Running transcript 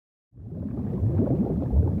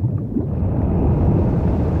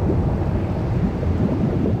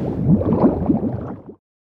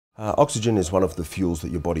Oxygen is one of the fuels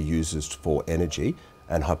that your body uses for energy,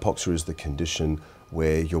 and hypoxia is the condition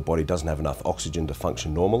where your body doesn't have enough oxygen to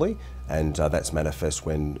function normally, and that's manifest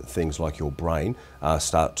when things like your brain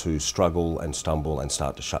start to struggle and stumble and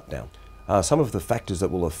start to shut down. Some of the factors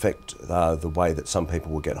that will affect the way that some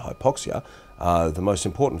people will get hypoxia, the most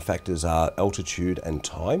important factors are altitude and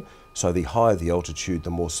time. So the higher the altitude,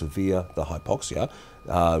 the more severe the hypoxia,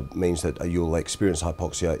 means that you'll experience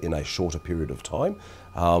hypoxia in a shorter period of time.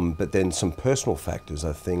 But then some personal factors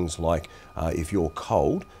are things like if you're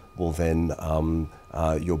cold, well then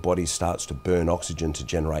your body starts to burn oxygen to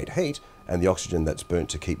generate heat, and the oxygen that's burnt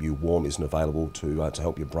to keep you warm isn't available to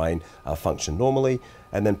help your brain function normally.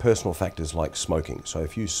 And then personal factors like smoking. So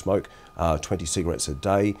if you smoke 20 cigarettes a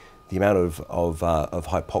day, the amount of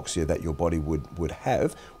hypoxia that your body would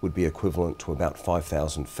have would be equivalent to about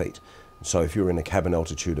 5,000 feet. So if you're in a cabin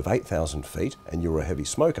altitude of 8,000 feet and you're a heavy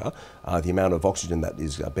smoker, the amount of oxygen that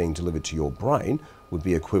is being delivered to your brain would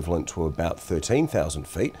be equivalent to about 13,000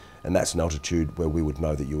 feet, and that's an altitude where we would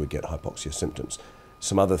know that you would get hypoxia symptoms.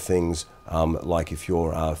 Some other things, like if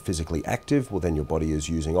you're physically active, well then your body is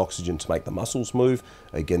using oxygen to make the muscles move.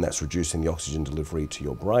 Again, that's reducing the oxygen delivery to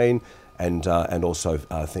your brain. And also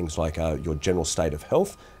things like your general state of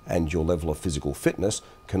health and your level of physical fitness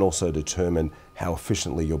can also determine how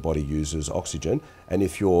efficiently your body uses oxygen. And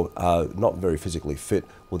if you're not very physically fit,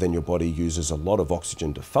 well then your body uses a lot of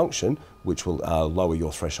oxygen to function, which will lower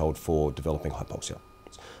your threshold for developing hypoxia.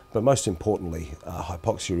 But most importantly,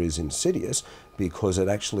 hypoxia is insidious because it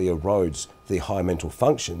actually erodes the high mental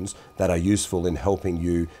functions that are useful in helping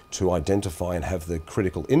you to identify and have the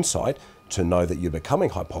critical insight to know that you're becoming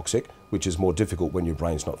hypoxic, which is more difficult when your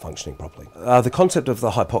brain's not functioning properly. The concept of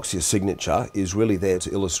the hypoxia signature is really there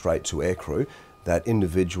to illustrate to aircrew that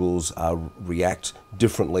individuals react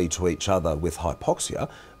differently to each other with hypoxia,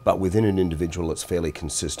 but within an individual it's fairly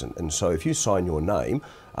consistent. And so if you sign your name,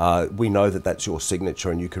 we know that that's your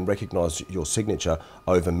signature, and you can recognise your signature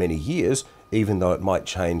over many years, even though it might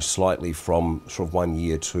change slightly from sort of 1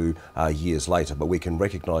 year to years later, but we can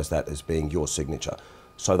recognise that as being your signature.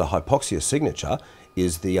 So the hypoxia signature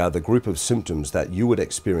is the group of symptoms that you would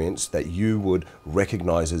experience that you would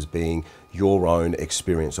recognise as being your own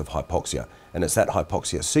experience of hypoxia. And it's that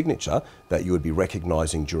hypoxia signature that you would be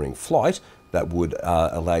recognising during flight that would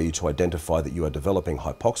allow you to identify that you are developing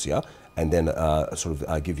hypoxia, and then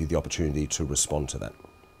give you the opportunity to respond to that.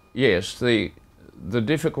 Yes, the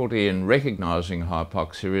difficulty in recognising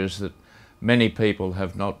hypoxia is that many people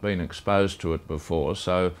have not been exposed to it before,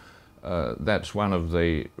 so that's one of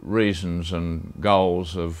the reasons and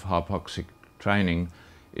goals of hypoxic training,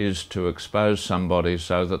 is to expose somebody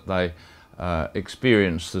so that they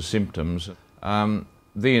experience the symptoms.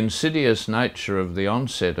 The insidious nature of the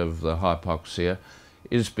onset of the hypoxia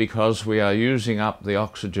is because we are using up the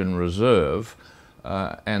oxygen reserve,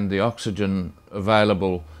 and the oxygen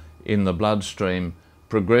available in the bloodstream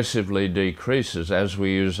progressively decreases as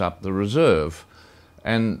we use up the reserve.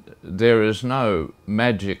 And there is no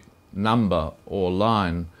magic number or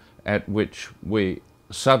line at which we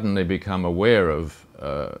suddenly become aware of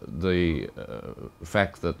the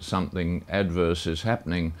fact that something adverse is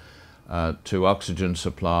happening to oxygen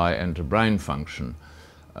supply and to brain function.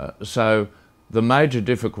 So the major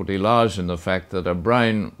difficulty lies in the fact that a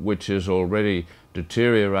brain which is already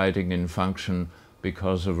deteriorating in function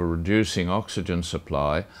because of a reducing oxygen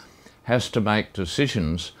supply has to make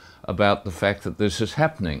decisions about the fact that this is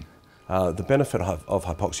happening. The benefit of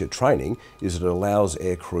hypoxia training is that it allows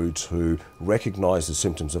aircrew to recognise the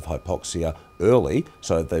symptoms of hypoxia early,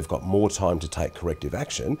 so that they've got more time to take corrective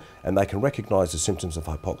action, and they can recognise the symptoms of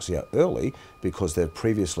hypoxia early because they've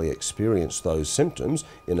previously experienced those symptoms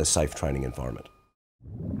in a safe training environment.